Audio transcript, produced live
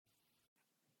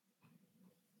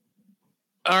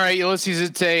All right, Ulysses,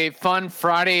 it's a fun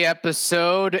Friday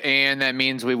episode, and that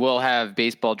means we will have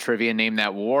baseball trivia, Name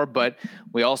That War, but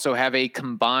we also have a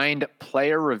combined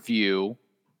player review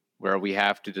where we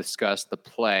have to discuss the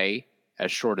play,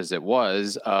 as short as it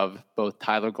was, of both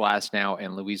Tyler Glasnow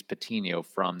and Luis Patino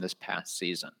from this past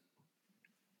season.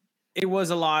 It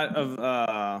was a lot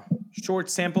of short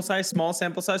sample size, small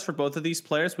sample size for both of these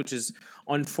players, which is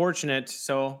unfortunate.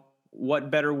 So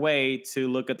what better way to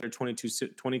look at their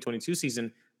 2022 season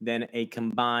than a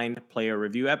combined player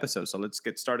review episode? So let's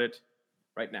get started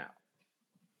right now.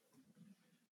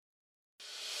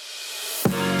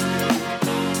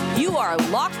 You are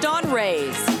Locked On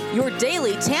Rays, your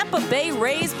daily Tampa Bay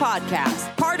Rays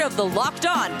podcast, part of the Locked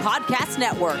On Podcast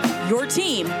Network, your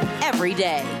team every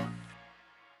day.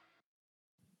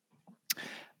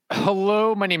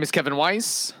 Hello, my name is Kevin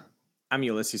Weiss. I'm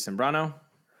Ulysses Sembrano.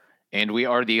 And we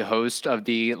are the host of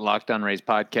the Locked On Rays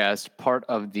podcast, part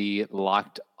of the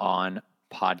Locked On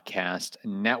Podcast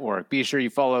Network. Be sure you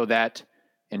follow that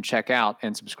and check out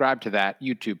and subscribe to that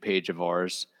YouTube page of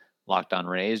ours, Locked On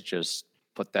Rays. Just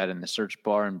put that in the search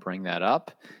bar and bring that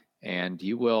up, and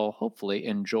you will hopefully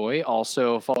enjoy.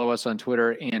 Also, follow us on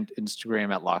Twitter and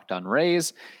Instagram at Locked On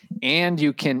Rays, and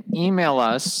you can email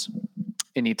us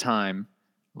anytime,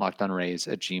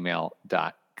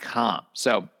 lockedonrays@gmail.com.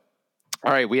 So,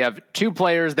 all right, we have two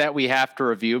players that we have to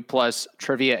review, plus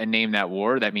trivia and Name That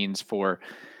War. That means for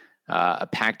a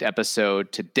packed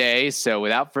episode today. So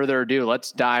without further ado,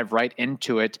 let's dive right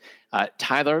into it.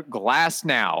 Tyler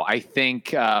Glasnow. I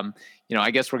think, I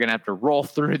guess we're going to have to roll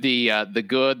through the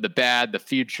good, the bad, the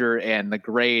future, and the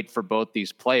grade for both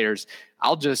these players.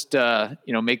 I'll just,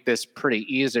 make this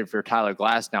pretty easy for Tyler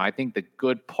Glasnow. I think the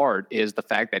good part is the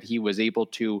fact that he was able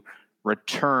to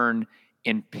return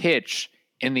and pitch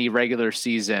in the regular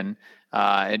season,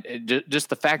 and just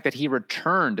the fact that he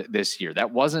returned this year, that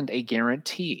wasn't a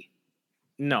guarantee.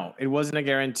 No, it wasn't a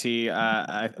guarantee.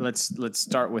 Let's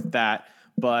start with that.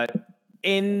 But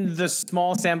in the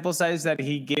small sample size that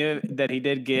he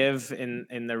did give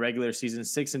in the regular season,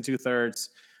 6 2/3,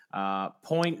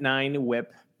 0.9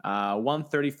 WHIP,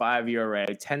 135 ERA,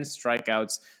 10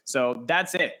 strikeouts. So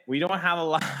that's it. We don't have a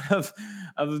lot of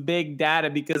big data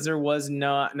because there was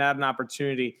not an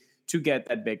opportunity to get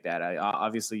that big data.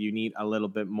 Obviously, you need a little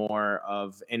bit more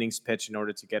of innings pitched in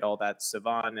order to get all that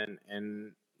savant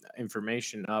and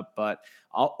information up. But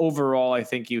overall, I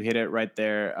think you hit it right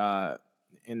there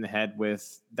in the head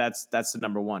with that's the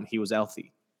number one. He was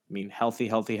healthy. I mean, healthy.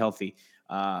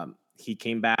 He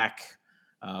came back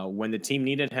when the team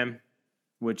needed him,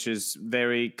 which is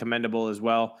very commendable as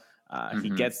well. He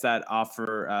gets that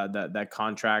offer, that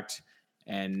contract,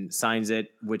 and signs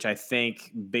it, which I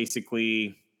think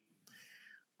basically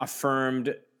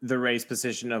affirmed the Rays'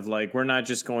 position of like, we're not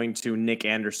just going to Nick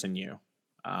Anderson you.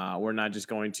 We're not just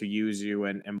going to use you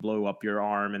and blow up your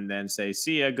arm and then say,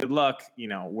 see ya, good luck.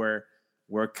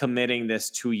 We're committing this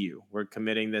to you. We're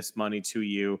committing this money to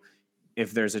you.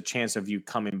 If there's a chance of you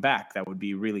coming back, that would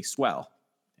be really swell.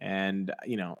 And,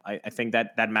 I think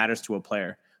that matters to a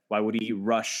player. Why would he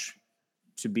rush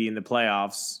to be in the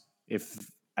playoffs if,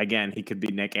 again, he could be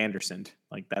Nick Anderson?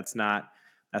 Like, that's not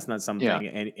something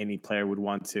any player would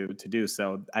want to do.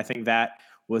 So I think that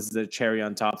was the cherry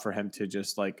on top for him to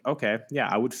just like, okay, yeah,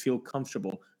 I would feel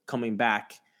comfortable coming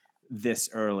back this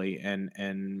early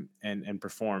and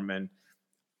perform. And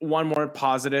one more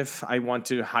positive I want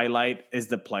to highlight is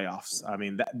the playoffs. I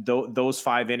mean, those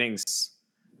 5 innings,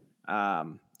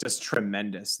 just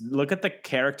tremendous. Look at the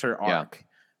character arc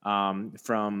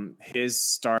from his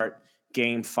start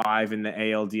game 5 in the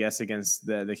ALDS against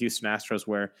the Houston Astros,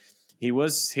 where he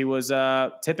was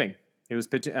tipping. He was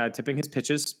tipping his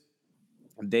pitches.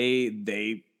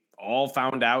 They all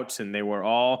found out and they were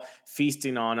all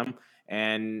feasting on him.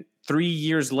 And 3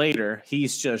 years later,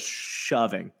 he's just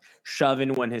shoving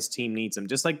when his team needs him.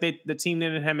 Just like the team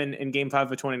needed him in Game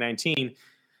 5 of 2019,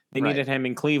 they needed him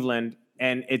in Cleveland.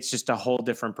 And it's just a whole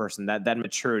different person. That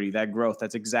maturity, that growth,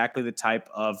 that's exactly the type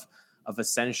of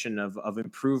ascension, of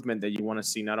improvement that you want to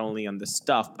see, not only on the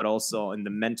stuff, but also in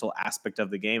the mental aspect of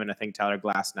the game. And I think Tyler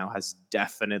Glasnow has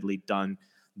definitely done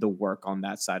the work on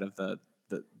that side of the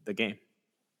game.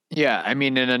 Yeah, I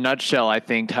mean, in a nutshell, I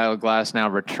think Tyler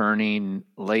Glasnow returning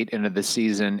late into the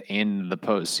season, in the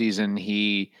postseason,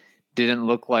 he didn't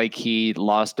look like he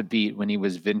lost a beat when he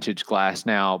was vintage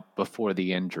Glasnow before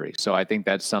the injury. So I think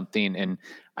that's something, and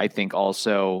I think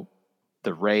also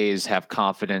the Rays have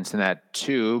confidence in that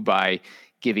too by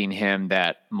giving him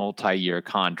that multi-year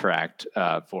contract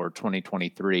for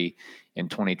 2023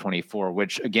 and 2024,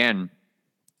 which again,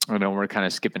 I know we're kind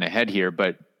of skipping ahead here,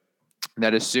 but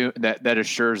that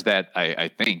assures that I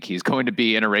think he's going to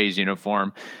be in a Rays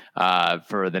uniform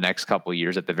for the next couple of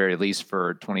years, at the very least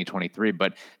for 2023.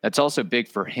 But that's also big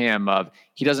for him.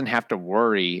 He doesn't have to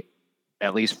worry,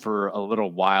 at least for a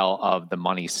little while, of the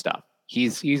money stuff.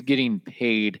 He's getting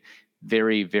paid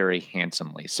very, very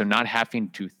handsomely. So not having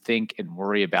to think and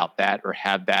worry about that or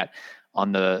have that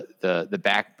on the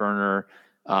back burner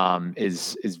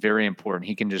is very important.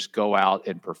 He can just go out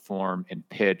and perform and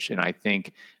pitch, and I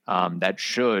think that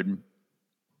should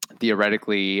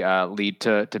theoretically lead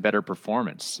to better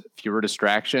performance, fewer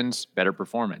distractions, better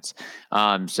performance.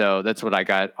 So that's what I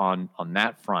got on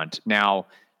that front. Now,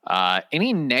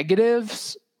 any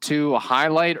negatives to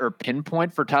highlight or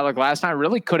pinpoint for Tyler Glasnow? I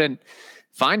really couldn't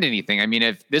find anything. I mean,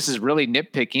 if this is really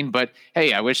nitpicking, but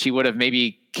hey, I wish he would have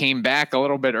maybe came back a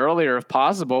little bit earlier if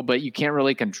possible, but you can't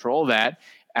really control that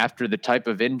after the type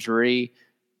of injury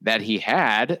that he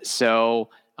had. So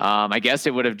I guess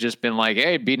it would have just been like,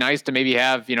 hey, it'd be nice to maybe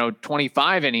have,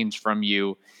 25 innings from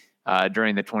you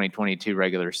during the 2022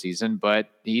 regular season, but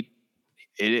it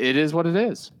is what it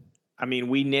is. I mean,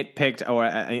 we nitpicked, or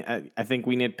I think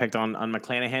we nitpicked on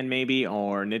McClanahan maybe,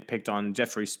 or nitpicked on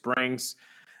Jeffrey Springs.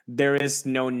 There is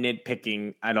no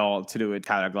nitpicking at all to do with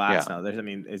Tyler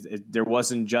Glasnow. Yeah. There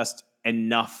wasn't just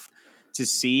enough to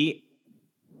see.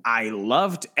 I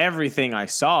loved everything I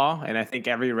saw, and I think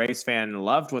every Rays fan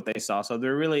loved what they saw. So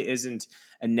there really isn't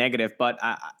a negative. But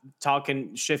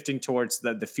shifting towards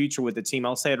the future with the team,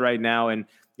 I'll say it right now, and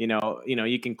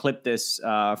you can clip this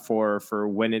for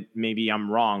when it maybe I'm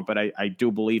wrong, but I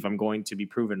do believe I'm going to be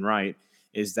proven right.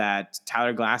 Is that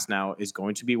Tyler Glasnow is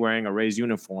going to be wearing a Rays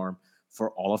uniform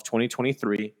for all of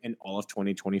 2023 and all of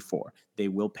 2024. They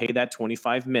will pay that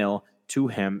 $25 million to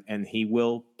him, and he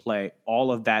will play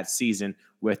all of that season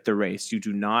with the Rays. You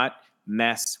do not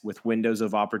mess with windows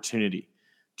of opportunity.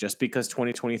 Just because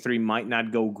 2023 might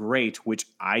not go great, which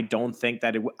I don't think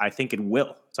that I think it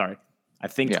will. Sorry. I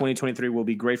think 2023 will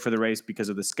be great for the Rays because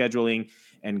of the scheduling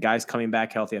and guys coming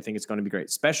back healthy. I think it's going to be great,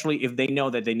 especially if they know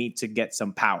that they need to get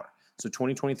some power. So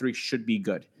 2023 should be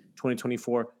good.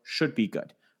 2024 should be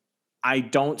good. I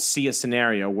don't see a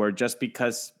scenario where just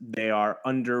because they are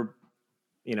under,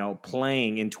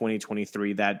 playing in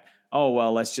 2023 that,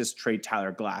 let's just trade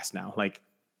Tyler Glasnow. Like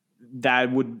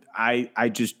that would, I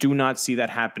just do not see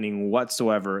that happening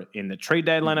whatsoever in the trade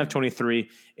deadline of 23,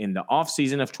 in the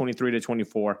offseason of 23 to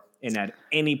 24, and at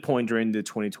any point during the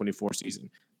 2024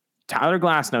 season. Tyler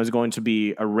Glasnow is going to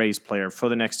be a Rays player for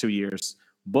the next 2 years.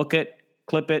 Book it,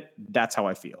 clip it. That's how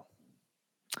I feel.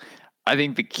 I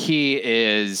think the key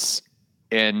is,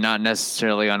 and not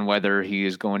necessarily on whether he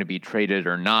is going to be traded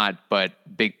or not, but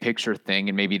big picture thing,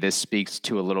 and maybe this speaks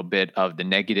to a little bit of the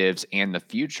negatives and the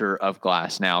future of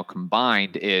Glasnow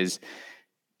combined, is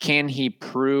can he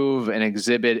prove and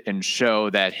exhibit and show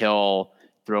that he'll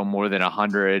throw more than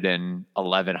 111,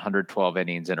 112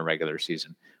 innings in a regular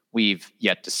season? We've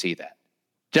yet to see that.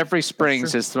 Jeffrey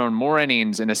Springs has thrown more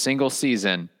innings in a single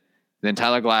season than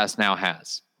Tyler Glasnow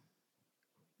has.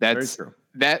 That's very true.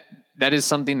 That is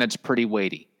something that's pretty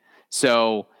weighty.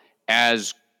 So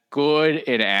as good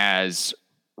and as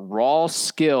raw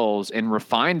skills and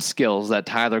refined skills that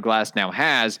Tyler Glasnow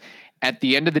has, at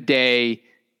the end of the day,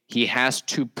 he has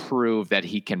to prove that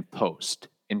he can post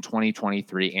in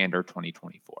 2023 and or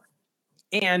 2024.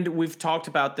 And we've talked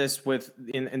about this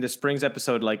in the Springs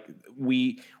episode. Like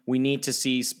we need to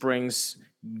see Springs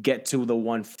get to the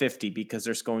 150 because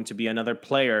there's going to be another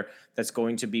player that's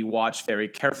going to be watched very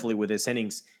carefully with his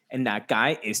innings. And that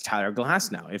guy is Tyler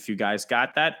Glasnow. If you guys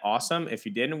got that, awesome. If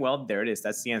you didn't, well, there it is.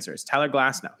 That's the answer. It's Tyler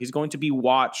Glasnow. He's going to be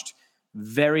watched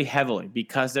very heavily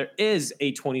because there is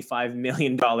a $25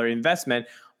 million investment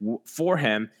for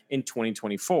him in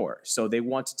 2024. So they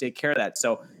want to take care of that.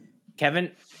 So,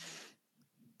 Kevin,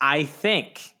 I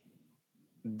think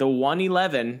the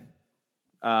 111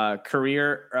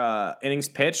 career innings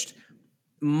pitched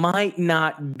might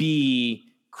not be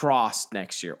crossed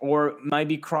next year, or might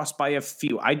be crossed by a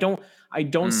few. I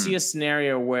don't see a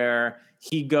scenario where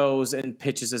he goes and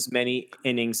pitches as many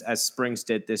innings as Springs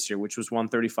did this year, which was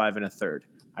 135 and a third.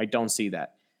 I don't see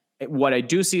that. What I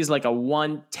do see is like a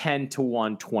 110 to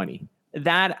 120.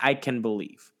 That I can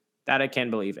believe.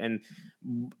 And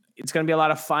it's going to be a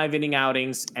lot of 5-inning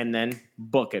outings, and then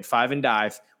book it. 5 and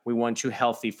dive. We want you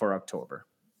healthy for October.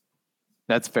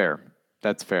 That's fair.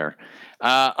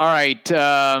 All right.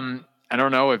 I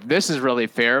don't know if this is really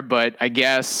fair, but I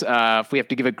guess if we have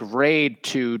to give a grade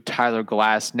to Tyler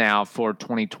Glasnow for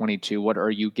 2022, what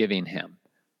are you giving him?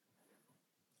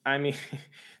 I mean,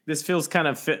 this feels kind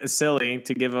of silly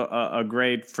to give a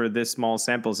grade for this small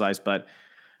sample size, but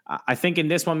I think in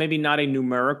this one, maybe not a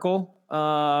numerical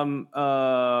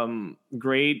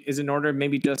grade is in order,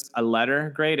 maybe just a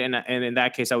letter grade, and in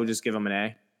that case, I would just give him an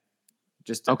A.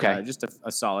 Just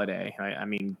a solid A. I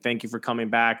mean, thank you for coming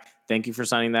back. Thank you for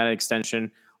signing that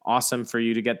extension. Awesome for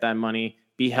you to get that money.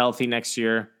 Be healthy next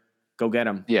year. Go get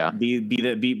him. Yeah.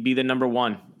 Be the number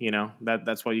one. You know,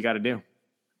 that's what you got to do.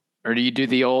 Or do you do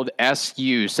the old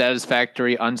SU,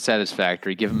 satisfactory,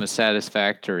 unsatisfactory? Give him a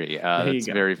satisfactory. That's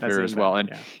very fair as well. And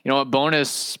you know what?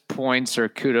 Bonus points or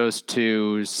kudos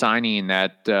to signing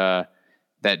that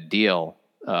deal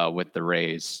with the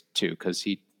Rays too, because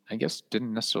he, I guess,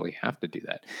 didn't necessarily have to do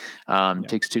that.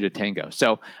 Takes two to tango.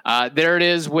 So there it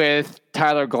is with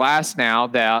Tyler Glass.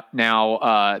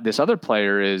 Now this other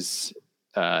player is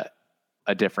a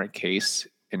different case,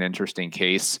 an interesting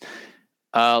case.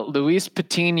 Luis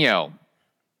Patino,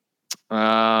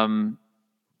 the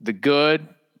good,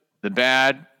 the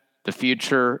bad, the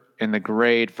future, and the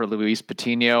grade for Luis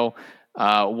Patino.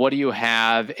 What do you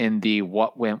have in the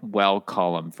what went well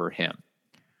column for him?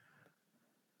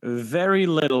 Very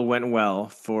little went well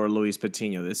for Luis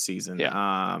Patino this season.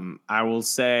 Yeah. I will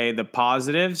say the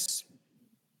positives.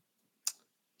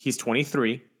 He's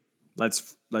 23.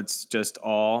 Let's just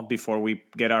all, before we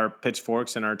get our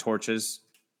pitchforks and our torches,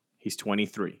 he's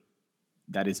 23.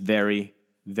 That is very,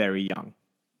 very young.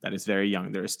 That is very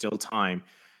young. There is still time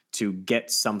to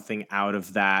get something out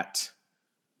of that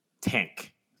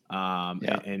tank.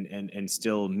 And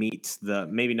still meet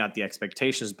maybe not the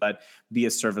expectations, but be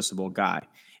a serviceable guy.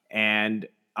 And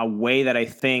a way that I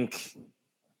think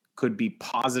could be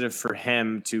positive for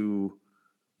him to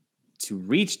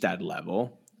reach that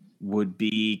level would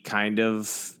be kind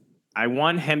of, I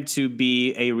want him to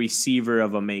be a receiver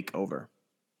of a makeover,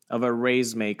 of a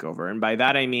Rays makeover. And by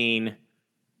that, I mean,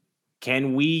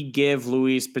 can we give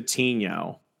Luis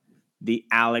Patino the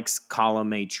Alex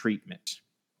Colomé treatment?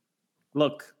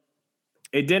 Look,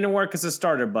 it didn't work as a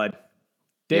starter, bud.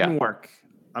 Didn't work.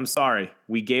 I'm sorry.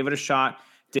 We gave it a shot.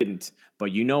 Didn't.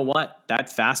 But you know what? That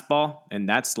fastball and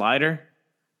that slider,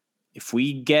 if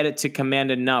we get it to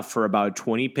command enough for about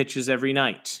 20 pitches every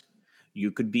night, you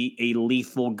could be a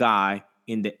lethal guy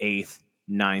in the 8th,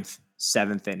 9th,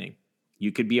 7th inning.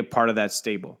 You could be a part of that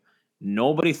stable.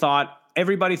 Everybody thought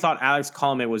Alex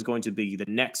Colomé was going to be the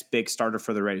next big starter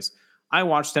for the Rays. I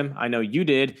watched him. I know you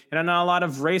did. And I know a lot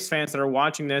of Rays fans that are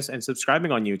watching this and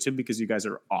subscribing on YouTube because you guys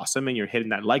are awesome and you're hitting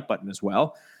that like button as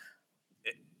well.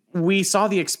 We saw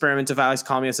the experiment of Alex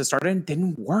Colomé as a starter and it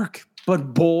didn't work.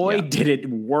 But boy, did it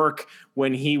work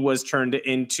when he was turned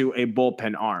into a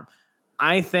bullpen arm.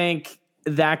 I think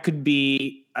that could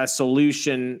be a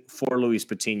solution for Luis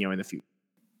Patino in the future.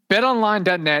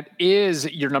 BetOnline.net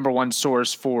is your number one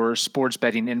source for sports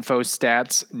betting info,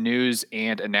 stats, news,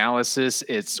 and analysis.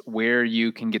 It's where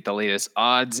you can get the latest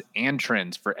odds and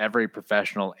trends for every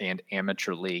professional and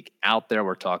amateur league out there.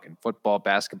 We're talking football,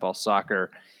 basketball,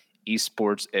 soccer,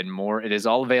 esports, and more. It is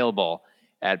all available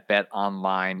at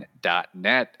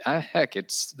betonline.net. Heck,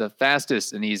 it's the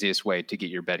fastest and easiest way to get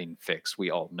your betting fix.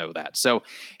 We all know that. So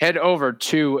head over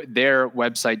to their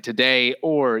website today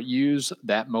or use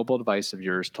that mobile device of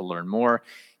yours to learn more.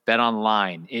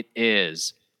 BetOnline, it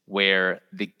is where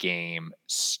the game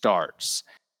starts.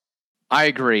 I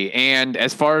agree. And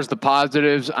as far as the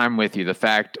positives, I'm with you. The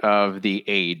fact of the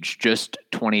age, just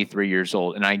 23 years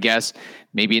old. And I guess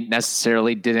maybe it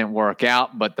necessarily didn't work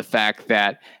out, but the fact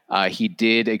that he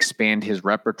did expand his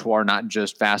repertoire, not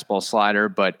just fastball slider,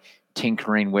 but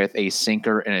tinkering with a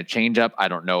sinker and a changeup. I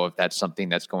don't know if that's something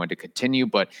that's going to continue,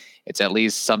 but it's at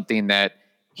least something that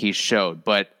he showed.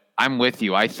 But I'm with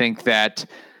you. I think that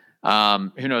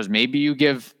who knows, maybe you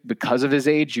give, because of his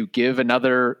age, you give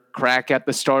another crack at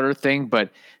the starter thing,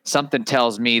 but something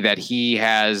tells me that he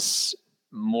has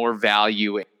more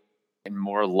value and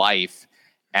more life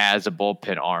as a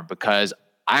bullpen arm, because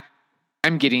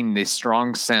I'm getting this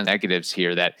strong sense negatives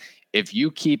here that if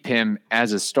you keep him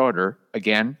as a starter,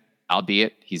 again,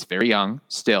 albeit he's very young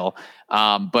still,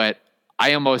 but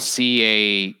I almost see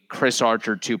a Chris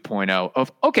Archer 2.0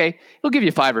 of, okay, he'll give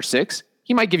you 5 or 6.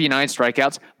 He might give you 9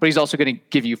 strikeouts, but he's also going to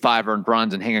give you 5 earned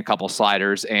runs and hang a couple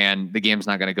sliders, and the game's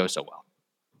not going to go so well.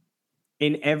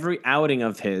 In every outing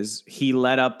of his, he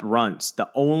let up runs. The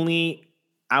only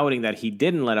outing that he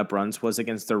didn't let up runs was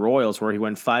against the Royals, where he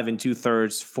went 5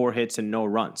 2/3, 4 hits and no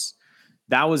runs.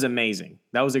 That was amazing.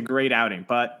 That was a great outing.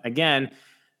 But again,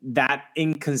 that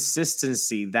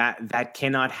inconsistency, that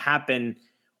cannot happen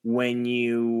when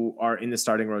you are in the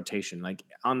starting rotation. Like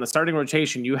on the starting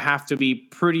rotation, you have to be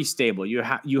pretty stable. You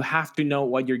have to know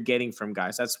what you're getting from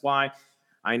guys. That's why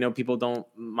I know people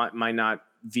might not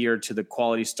veer to the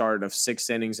quality start of 6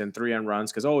 innings and 3 earned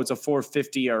runs because, it's a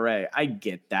 4.50 ERA. I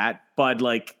get that. But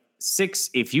like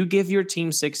if you give your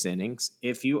team 6 innings,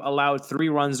 if you allow 3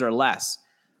 runs or less,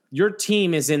 your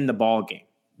team is in the ball game.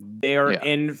 They're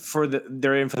in for the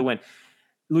win.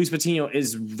 Luis Patino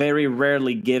is very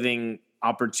rarely giving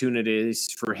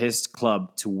opportunities for his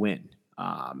club to win.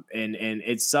 And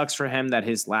it sucks for him that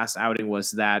his last outing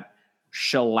was that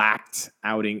shellacked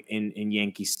outing in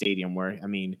Yankee Stadium where, I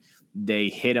mean, they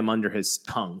hit him under his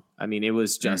tongue. I mean, it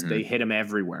was just, they hit him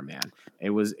everywhere, man.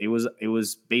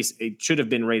 It should have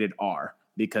been rated R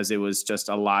because it was just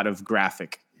a lot of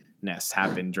graphicness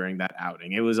happened during that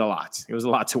outing. It was a lot. It was a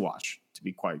lot to watch, to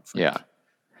be quite frank.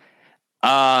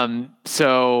 Yeah.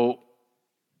 So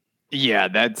yeah,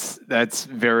 that's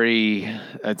very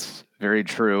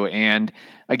true. And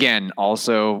again,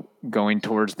 also going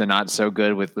towards the not so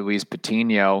good with Luis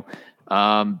Patino,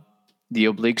 the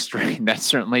oblique strain, that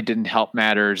certainly didn't help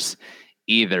matters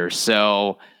either.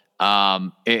 So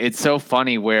it's so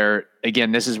funny where,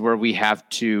 again, this is where we have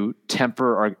to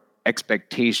temper our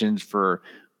expectations for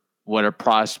what a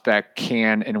prospect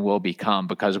can and will become,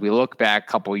 because we look back a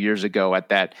couple of years ago at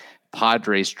that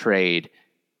Padres trade,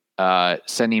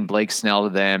 sending Blake Snell to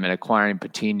them and acquiring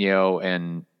Patino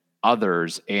and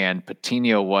others. And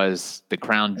Patino was the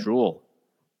crown jewel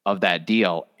of that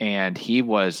deal. And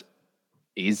he's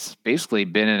basically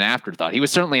been an afterthought. He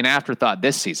was certainly an afterthought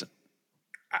this season.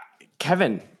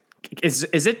 Kevin, is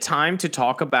it time to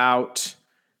talk about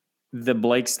the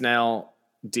Blake Snell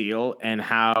deal and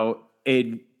how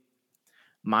it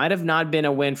might have not been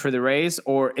a win for the Rays,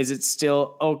 or is it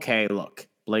still okay? Look,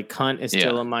 Blake Hunt is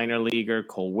still a minor leaguer.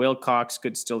 Cole Wilcox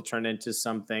could still turn into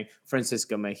something.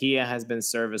 Francisco Mejia has been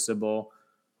serviceable.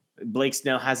 Blake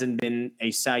Snell hasn't been a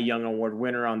Cy Young Award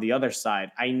winner on the other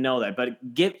side. I know that, but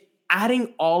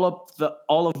adding all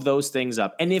of those things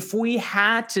up, and if we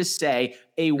had to say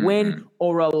a win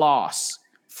or a loss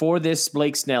for this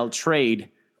Blake Snell trade,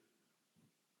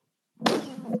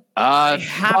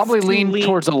 probably lean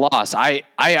towards a loss. I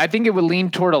think it would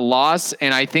lean toward a loss,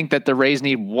 and I think that the Rays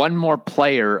need one more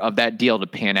player of that deal to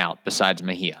pan out besides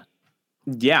Mejia.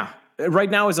 Yeah, right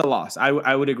now is a loss.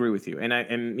 I would agree with you,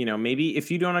 and maybe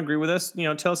if you don't agree with us,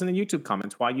 tell us in the YouTube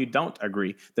comments why you don't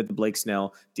agree that the Blake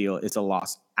Snell deal is a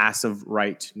loss as of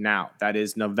right now. That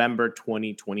is November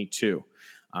 2022.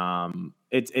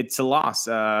 It's a loss.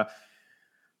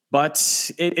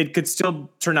 But it could still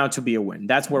turn out to be a win.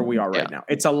 That's where we are right now.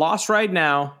 It's a loss right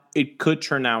now. It could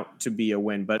turn out to be a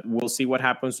win, but we'll see what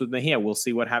happens with Mejia. We'll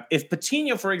see what happens. If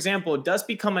Patino, for example, does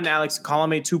become an Alex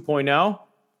Colomé 2.0,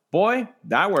 boy,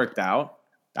 that worked out.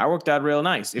 That worked out real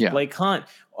nice. If Blake Hunt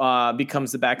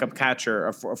becomes the backup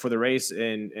catcher for the Rays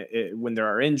when there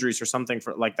are injuries or something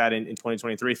like that in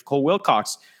 2023, if Cole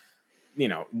Wilcox,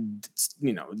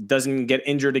 doesn't get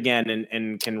injured again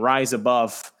and can rise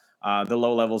above the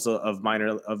low levels of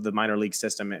the minor league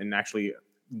system and actually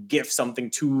give something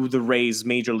to the Rays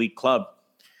major league club,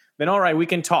 then all right, we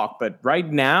can talk. But right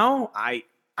now, I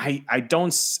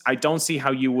don't see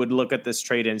how you would look at this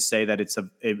trade and say that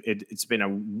it's been a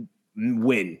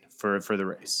win for the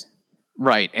Rays.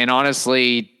 Right. And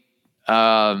honestly,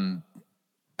 the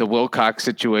Wilcox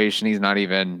situation, he's not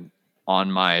even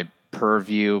on my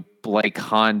purview. Blake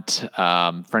Hunt,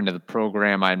 friend of the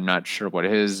program, I'm not sure what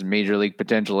his major league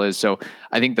potential is. So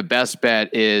I think the best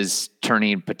bet is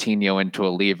turning Patino into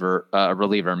a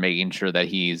reliever, making sure that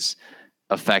he's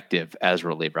effective as a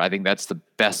reliever. I think that's the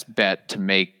best bet to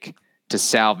make to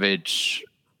salvage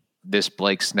this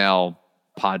Blake Snell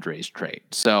Padres trade.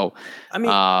 So, I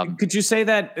mean, could you say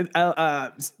that,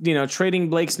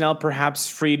 trading Blake Snell perhaps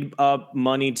freed up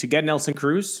money to get Nelson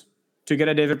Cruz? To get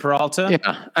a David Peralta?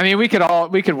 Yeah. I mean, we could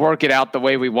work it out the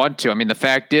way we want to. I mean, the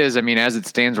fact is, as it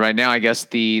stands right now, I guess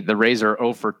the Rays are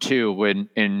 0 for 2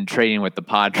 in trading with the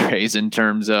Padres in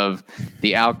terms of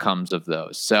the outcomes of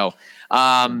those. So,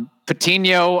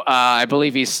 Patino, I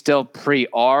believe he's still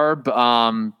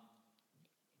pre-ARB.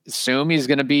 Assume he's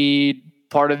going to be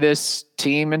part of this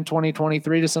team in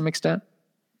 2023 to some extent.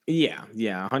 Yeah,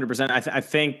 100%. I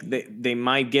think they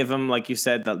might give him, like you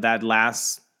said, that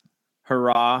last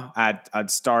hurrah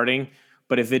at starting,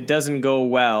 but if it doesn't go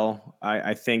well,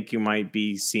 I think you might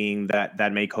be seeing that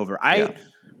makeover.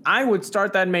 I would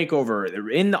start that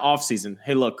makeover in the offseason.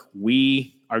 Hey, look,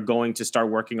 we are going to start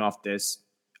working off this.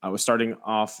 I was starting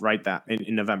off that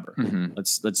in November.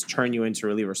 Let's turn you into a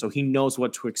reliever, so he knows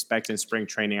what to expect in spring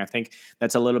training. I think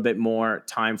that's a little bit more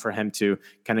time for him to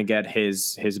kind of get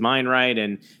his mind right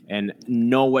and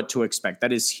know what to expect.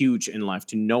 That is huge in life,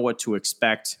 to know what to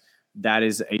expect. That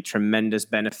is a tremendous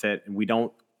benefit. And we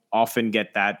don't often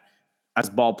get that as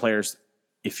ball players.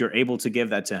 If you're able to give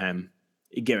that to him,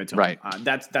 you give it to him.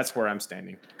 That's where I'm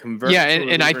standing.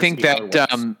 And I think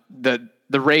that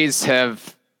the Rays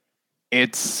have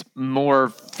it's more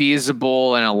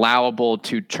feasible and allowable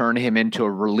to turn him into a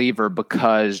reliever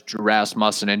because Drew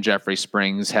Rasmussen and Jeffrey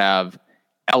Springs have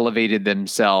elevated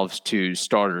themselves to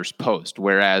starters post.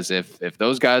 Whereas if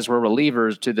those guys were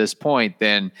relievers to this point,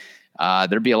 then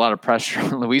there'd be a lot of pressure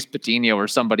on Luis Patino or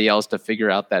somebody else to figure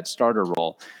out that starter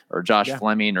role, or Josh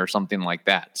Fleming or something like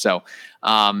that. So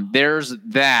there's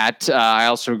that. I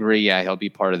also agree. Yeah, he'll be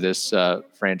part of this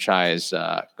franchise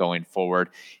going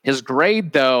forward. His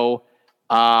grade, though,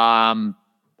 I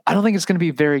don't think it's going to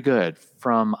be very good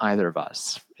from either of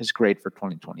us. His grade for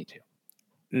 2022.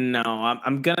 No,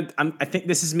 I think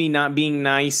this is me not being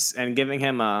nice and giving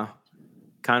him a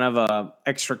kind of a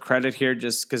extra credit here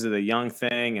just because of the young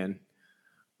thing and,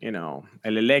 you know,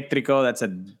 El Eléctrico. That's a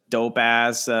dope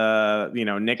ass,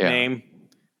 nickname. Yeah.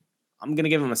 I'm going to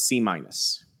give him a C-.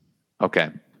 Okay.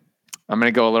 I'm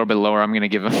going to go a little bit lower. I'm going to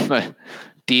give him a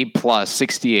D+,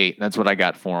 68. That's what I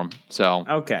got for him. So,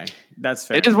 okay. That's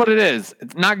fair. It is what it is.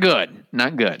 It's not good.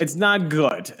 Not good. It's not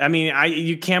good. I mean,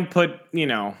 you can't put,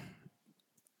 can't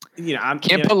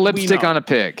put lipstick on a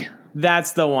pig.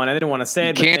 That's the one. I didn't want to say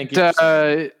it. Can't.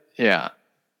 Yeah.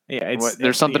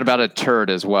 There's something about a turd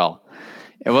as well.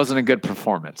 It wasn't a good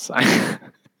performance.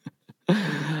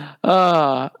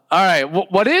 All right.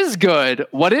 What is good?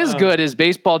 What is good is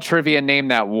baseball trivia. Name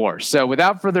that war. So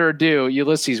without further ado,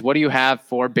 Ulysses, what do you have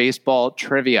for baseball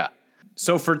trivia?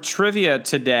 So for trivia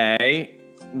today,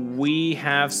 we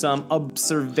have some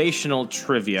observational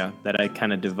trivia that I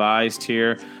kind of devised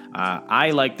here.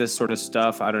 I like this sort of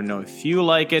stuff. I don't know if you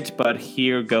like it, but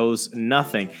here goes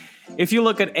nothing. If you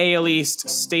look at AL East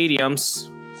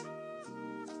stadiums,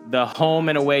 the home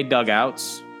and away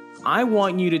dugouts, I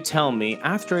want you to tell me,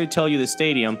 after I tell you the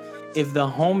stadium, if the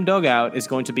home dugout is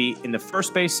going to be in the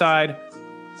first base side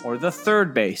or the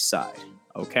third base side.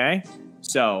 Okay?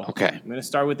 So, I'm going to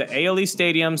start with the AL East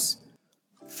stadiums.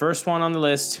 First one on the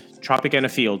list,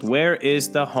 Tropicana Field. Where is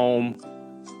the home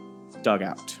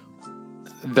dugout?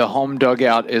 The home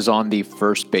dugout is on the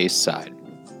first base side.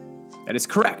 That is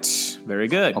correct. Very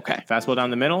good. Okay. Fastball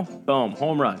down the middle. Boom.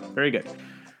 Home run. Very good.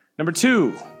 Number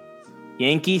 2,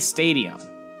 Yankee Stadium.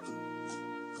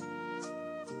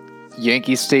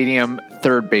 Yankee Stadium,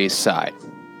 third base side.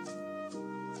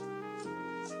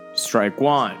 Strike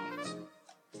 1.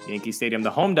 Yankee Stadium, the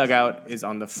home dugout is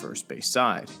on the first base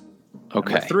side.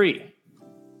 Okay. Number 3,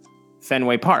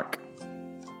 Fenway Park.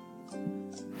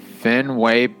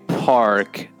 Fenway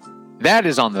Park, that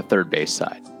is on the third base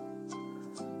side.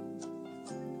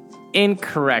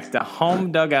 Incorrect. The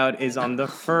home dugout is on the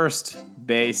first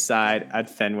base side at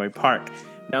Fenway Park.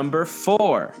 Number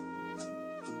 4,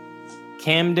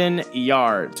 Camden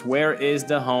Yards. Where is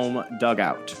the home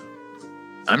dugout?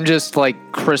 I'm just like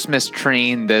Christmas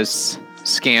treeing this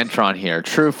Scantron here.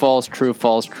 True, false, true,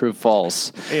 false, true,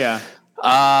 false. Yeah.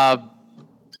 I'm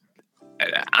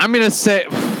going to say,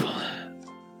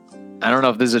 I don't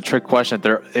know if this is a trick question,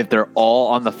 if they're all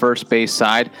on the first base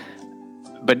side,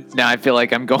 but now I feel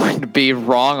like I'm going to be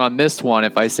wrong on this one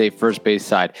if I say first base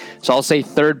side. So I'll say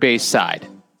third base side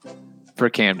for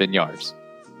Camden Yards.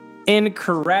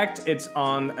 Incorrect. It's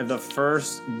on the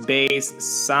first base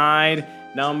side.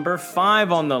 Number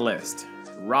 5 on the list,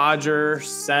 Rogers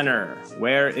Center.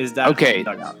 Where is that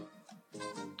dugout?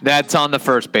 That's on the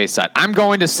first base side. I'm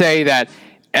going to say that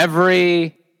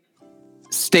every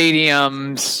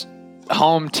stadium's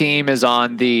home team is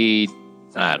on the,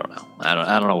 I don't know.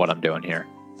 I don't know what I'm doing here.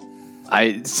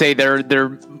 I say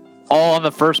they're all on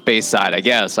the first base side, I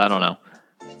guess. I don't know.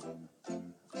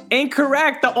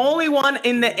 Incorrect. The only one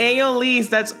in the AL East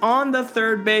that's on the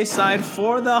third base side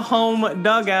for the home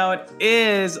dugout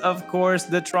is, of course,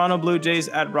 the Toronto Blue Jays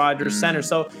at Rogers Center.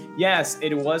 So, yes,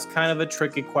 it was kind of a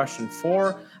tricky question.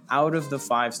 4 out of the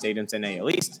 5 stadiums in AL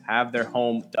East have their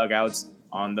home dugouts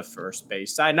on the first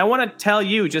base side. And I want to tell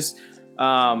you just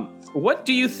what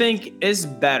do you think is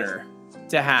better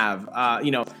to have?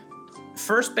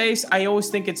 First base, I always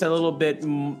think it's a little bit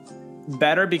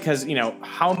better because,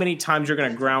 how many times you're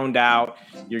going to ground out,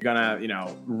 you're going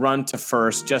to, run to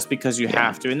first just because you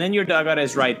have to. And then your dugout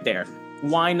is right there.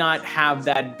 Why not have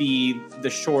that be the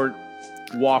short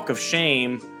walk of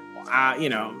shame,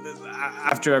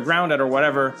 after a ground out or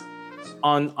whatever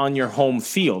on your home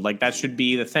field? Like that should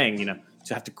be the thing,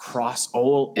 to have to cross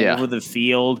all over the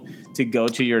field to go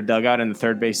to your dugout in the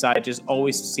third base side. It just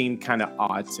always seemed kind of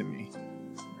odd to me.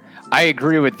 I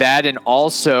agree with that. And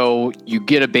also, you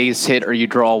get a base hit or you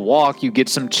draw a walk, you get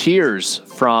some cheers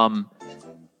from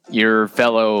your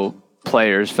fellow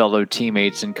players, fellow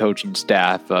teammates, and coaching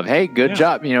staff of, hey, good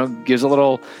job. Gives a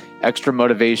little extra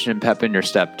motivation and pep in your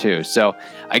step too. So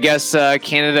I guess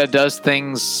Canada does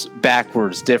things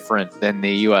backwards, different than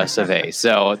the US of A.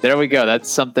 So there we go. That's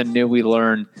something new we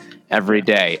learn every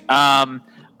day. All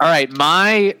right,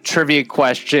 my trivia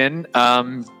question.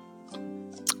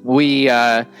 We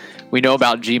know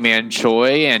about Ji-Man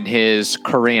Choi and his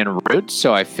Korean roots,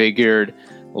 so I figured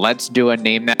let's do a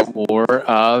Name That War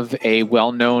of a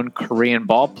well-known Korean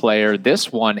ball player.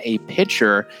 This one, a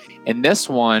pitcher, and this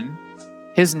one,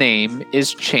 his name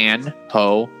is Chan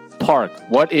Ho Park.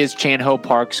 What is Chan Ho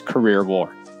Park's career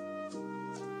war?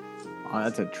 Oh,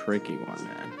 that's a tricky one,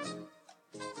 man.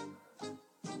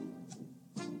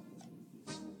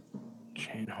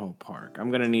 Chan Ho Park. I'm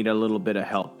going to need a little bit of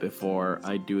help before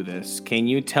I do this. Can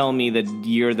you tell me the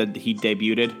year that he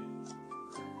debuted?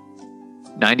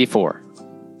 94.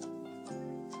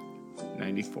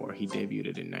 94. He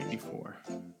debuted in 94.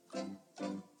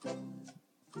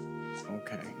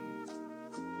 Okay.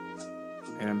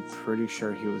 And I'm pretty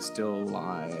sure he was still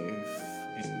alive in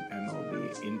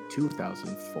MLB in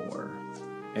 2004.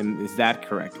 And is that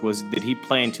correct? Did he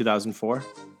play in 2004?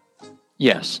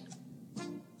 Yes.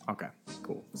 Okay,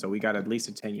 cool. So we got at least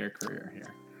a 10-year career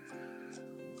here.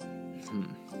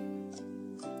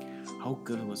 How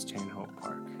good was Chan Ho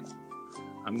Park?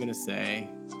 I'm going to say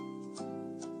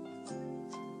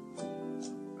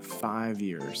 5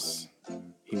 years.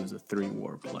 He was a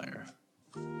 3-WAR player.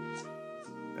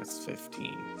 That's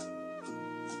 15.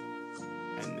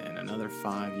 And then another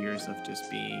 5 years of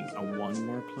just being a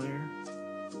 1-WAR player.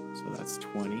 So that's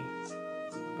 20.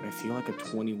 But I feel like a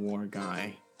 20-WAR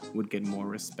guy would get more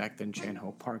respect than Chan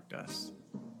Ho Park does.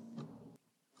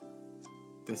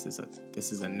 This is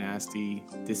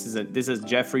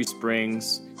Jeffrey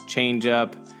Springs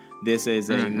changeup. This is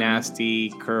a nasty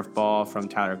curveball from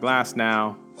Tyler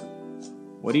Glasnow.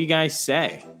 What do you guys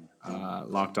say?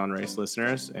 Locked On Race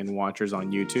listeners and watchers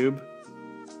on YouTube,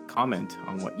 comment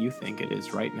on what you think it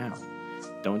is right now.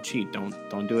 Don't cheat.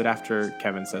 Don't do it after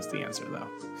Kevin says the answer, though.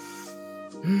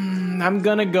 I'm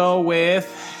gonna go with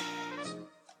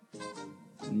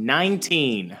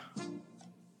 19.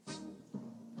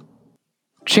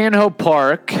 Chan Ho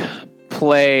Park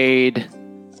played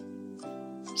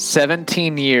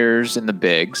 17 years in the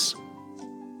bigs.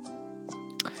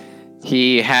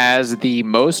 He has the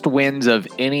most wins of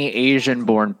any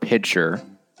Asian-born pitcher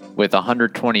with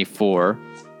 124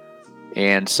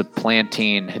 and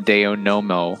supplanting Hideo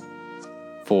Nomo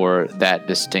for that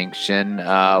distinction.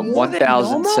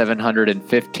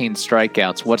 1,715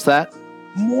 strikeouts. What's that?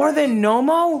 More than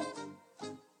Nomo?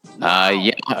 Wow.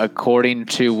 Yeah, according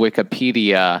to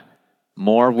Wikipedia,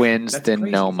 more wins than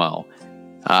crazy. Nomo.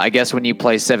 I guess when you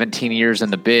play 17 years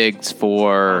in the bigs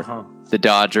for the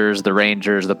Dodgers, the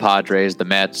Rangers, the Padres, the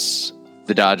Mets,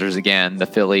 the Dodgers again, the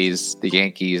Phillies, the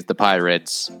Yankees, the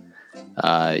Pirates,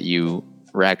 you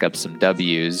rack up some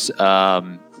W's. Okay.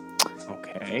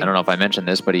 I don't know if I mentioned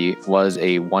this, but he was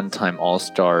a one-time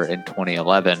All-Star in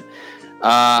 2011.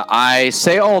 I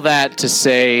say all that to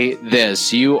say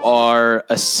this. You are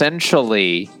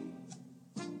essentially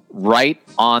right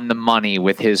on the money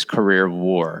with his career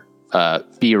WAR,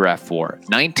 BREF WAR.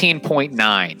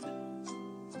 19.9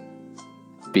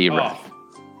 BREF.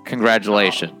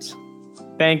 Congratulations.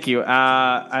 Thank you.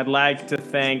 I'd like to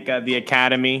thank the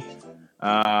Academy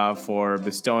for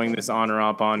bestowing this honor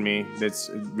upon me. This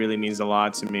really means a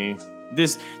lot to me.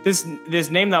 This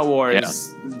Name That War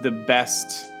is the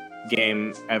best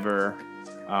game ever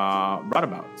brought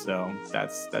about. So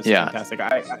that's fantastic.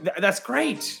 That's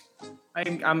great.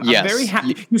 I'm very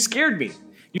happy. You scared me.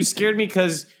 You scared me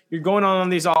because you're going on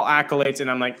these all accolades,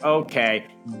 and I'm like, okay,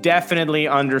 definitely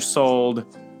undersold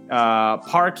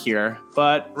Park here,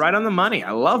 but right on the money.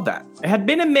 I love that. It had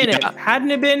been a minute. Yeah.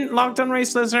 Hadn't it been, Locked On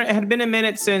Race listener? It had been a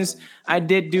minute since I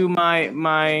did do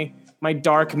my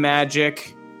dark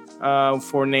magic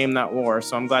for Name That War.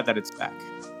 So I'm glad that it's back.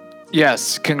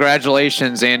 Yes,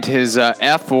 congratulations. And his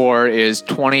F-WAR is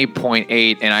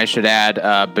 20.8, and I should add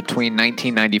between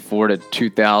 1994 to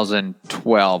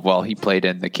 2012, well, he played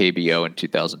in the KBO in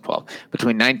 2012.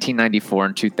 Between 1994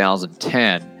 and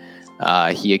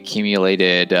 2010, he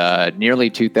accumulated nearly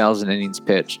 2,000 innings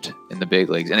pitched in the big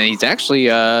leagues. And he's actually,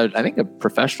 I think, a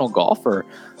professional golfer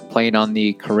playing on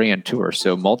the Korean Tour,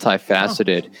 so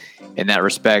multifaceted in that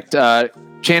respect.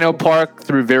 Chan Ho Park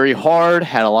threw very hard,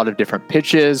 had a lot of different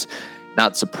pitches.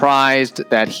 Not surprised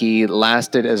that he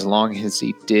lasted as long as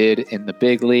he did in the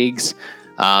big leagues.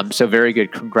 So very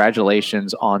good.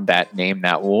 Congratulations on that Name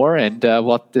That War. And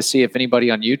we'll have to see if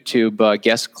anybody on YouTube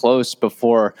guessed close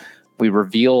before we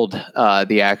revealed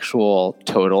the actual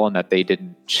total and that they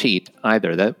didn't cheat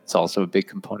either. That's also a big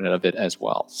component of it as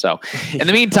well. So in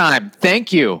the meantime,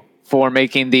 thank you for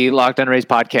making the Locked On Rays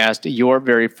podcast your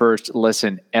very first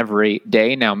listen every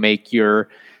day. Now make your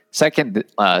second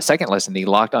listen the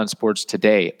Locked On Sports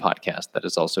Today podcast. That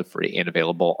is also free and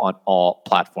available on all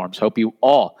platforms. Hope you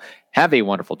all have a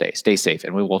wonderful day. Stay safe,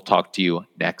 and we will talk to you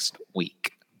next week.